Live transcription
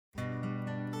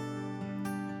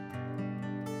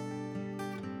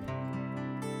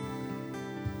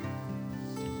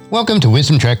Welcome to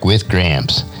Wisdom Trek with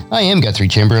Gramps. I am Guthrie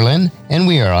Chamberlain, and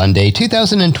we are on day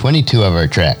 2022 of our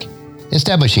trek.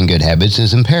 Establishing good habits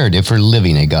is imperative for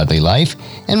living a godly life,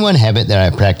 and one habit that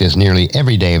I've practiced nearly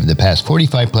every day of the past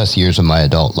 45 plus years of my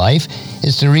adult life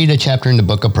is to read a chapter in the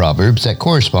book of Proverbs that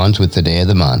corresponds with the day of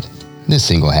the month. This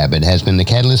single habit has been the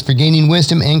catalyst for gaining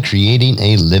wisdom and creating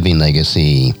a living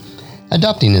legacy.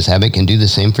 Adopting this habit can do the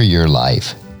same for your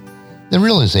life. The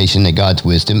realization that God's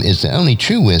wisdom is the only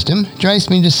true wisdom drives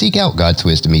me to seek out God's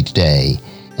wisdom each day,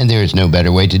 and there is no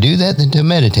better way to do that than to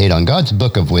meditate on God's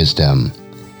book of wisdom.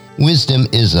 Wisdom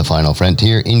is the final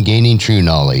frontier in gaining true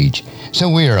knowledge, so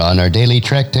we are on our daily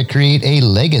trek to create a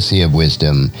legacy of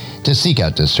wisdom, to seek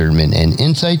out discernment and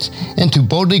insights, and to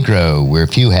boldly grow where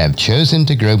few have chosen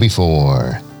to grow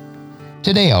before.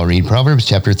 Today I'll read Proverbs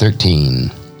chapter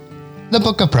 13. The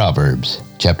book of Proverbs,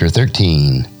 chapter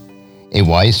 13. A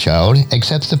wise child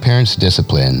accepts the parent's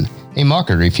discipline. A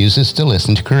mocker refuses to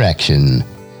listen to correction.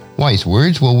 Wise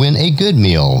words will win a good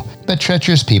meal, but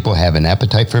treacherous people have an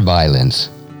appetite for violence.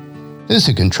 Those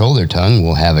who control their tongue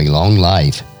will have a long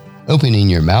life. Opening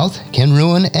your mouth can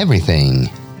ruin everything.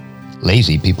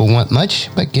 Lazy people want much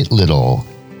but get little,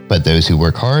 but those who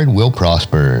work hard will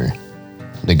prosper.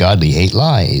 The godly hate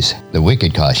lies. The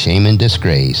wicked cause shame and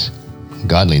disgrace.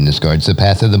 Godliness guards the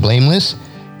path of the blameless,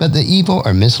 but the evil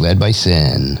are misled by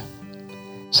sin.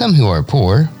 Some who are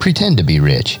poor pretend to be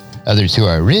rich. Others who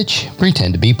are rich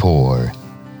pretend to be poor.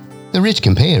 The rich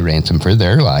can pay a ransom for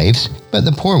their lives, but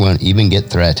the poor won't even get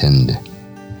threatened.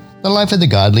 The life of the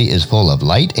godly is full of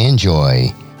light and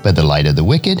joy, but the light of the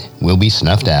wicked will be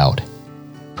snuffed out.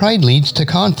 Pride leads to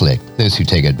conflict. Those who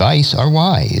take advice are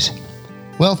wise.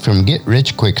 Wealth from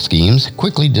get-rich-quick schemes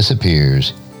quickly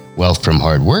disappears. Wealth from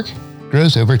hard work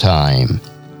grows over time.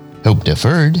 Hope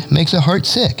deferred makes a heart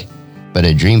sick, but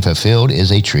a dream fulfilled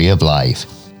is a tree of life.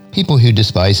 People who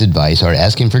despise advice are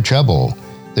asking for trouble.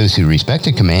 Those who respect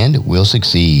a command will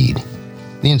succeed.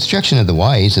 The instruction of the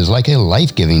wise is like a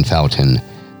life-giving fountain.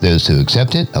 Those who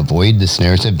accept it avoid the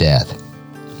snares of death.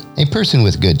 A person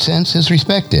with good sense is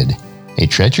respected. A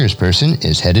treacherous person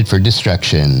is headed for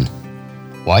destruction.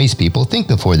 Wise people think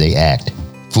before they act.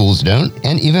 Fools don't,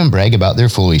 and even brag about their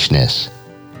foolishness.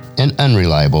 An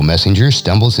unreliable messenger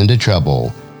stumbles into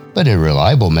trouble, but a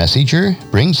reliable messenger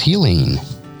brings healing.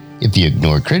 If you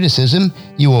ignore criticism,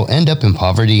 you will end up in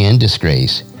poverty and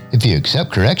disgrace. If you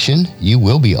accept correction, you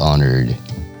will be honored.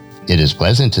 It is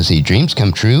pleasant to see dreams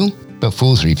come true, but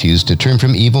fools refuse to turn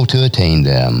from evil to attain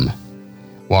them.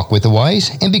 Walk with the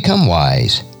wise and become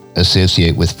wise.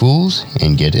 Associate with fools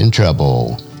and get in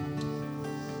trouble.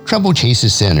 Trouble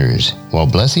chases sinners, while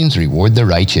blessings reward the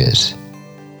righteous.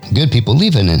 Good people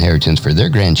leave an inheritance for their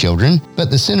grandchildren, but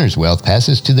the sinner's wealth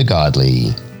passes to the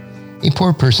godly. A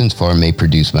poor person's farm may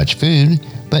produce much food,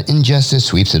 but injustice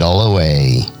sweeps it all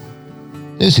away.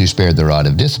 Those who spare the rod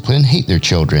of discipline hate their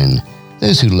children.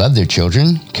 Those who love their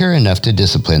children care enough to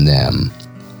discipline them.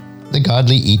 The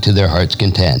godly eat to their heart's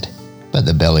content, but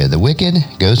the belly of the wicked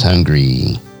goes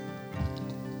hungry.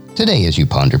 Today, as you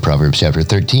ponder Proverbs chapter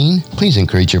 13, please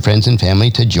encourage your friends and family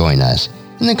to join us,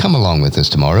 and then come along with us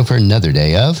tomorrow for another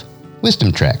day of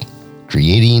Wisdom Trek,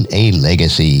 creating a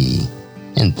legacy.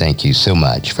 And thank you so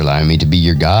much for allowing me to be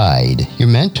your guide, your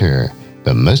mentor,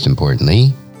 but most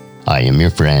importantly, I am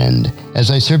your friend as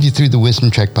I serve you through the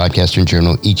Wisdom Trek podcast and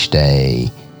journal each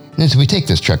day. And as we take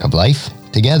this trek of life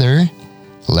together,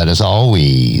 let us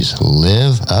always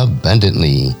live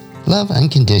abundantly, love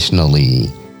unconditionally,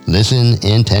 listen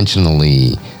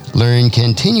intentionally, learn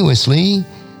continuously,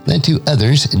 lend to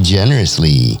others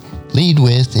generously, lead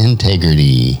with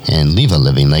integrity, and leave a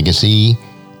living legacy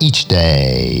each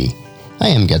day. I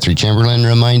am Guthrie Chamberlain,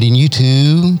 reminding you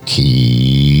to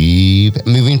keep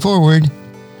moving forward,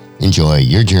 enjoy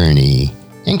your journey,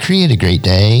 and create a great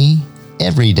day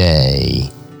every day.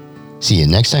 See you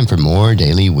next time for more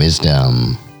daily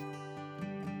wisdom.